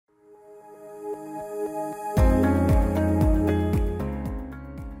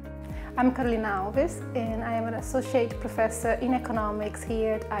I'm Carolina Alves and I am an associate professor in economics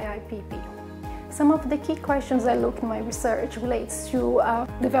here at IIPP. Some of the key questions I look in my research relates to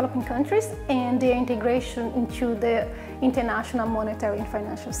developing countries and their integration into the international monetary and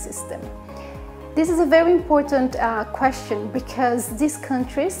financial system. This is a very important question because these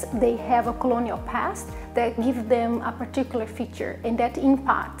countries, they have a colonial past that gives them a particular feature and that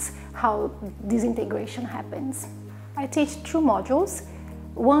impacts how this integration happens. I teach two modules.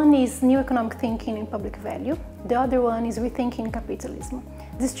 One is New Economic Thinking and Public Value. The other one is Rethinking Capitalism.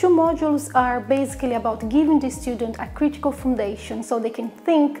 These two modules are basically about giving the student a critical foundation so they can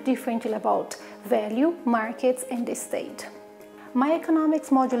think differently about value, markets, and the state. My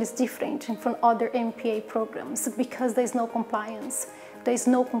economics module is different from other MPA programs because there is no compliance, there is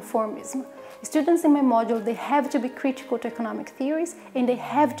no conformism. Students in my module, they have to be critical to economic theories and they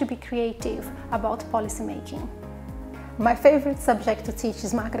have to be creative about policy making. My favorite subject to teach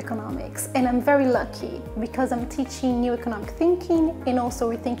is macroeconomics, and I'm very lucky because I'm teaching New Economic Thinking and also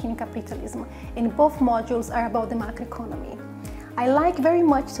Rethinking Capitalism, and both modules are about the macroeconomy. I like very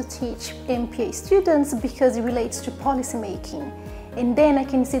much to teach MPA students because it relates to policy making, and then I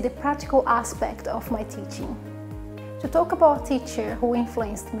can see the practical aspect of my teaching. To talk about a teacher who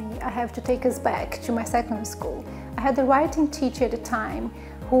influenced me, I have to take us back to my secondary school. I had a writing teacher at the time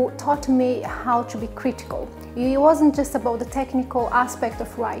who taught me how to be critical. It wasn't just about the technical aspect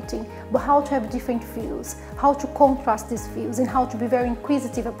of writing, but how to have different views, how to contrast these views, and how to be very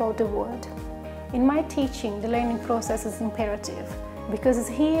inquisitive about the world. In my teaching, the learning process is imperative because it's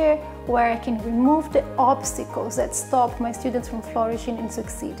here where I can remove the obstacles that stop my students from flourishing and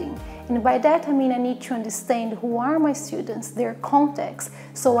succeeding. And by that I mean I need to understand who are my students, their context,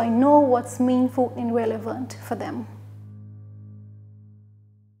 so I know what's meaningful and relevant for them.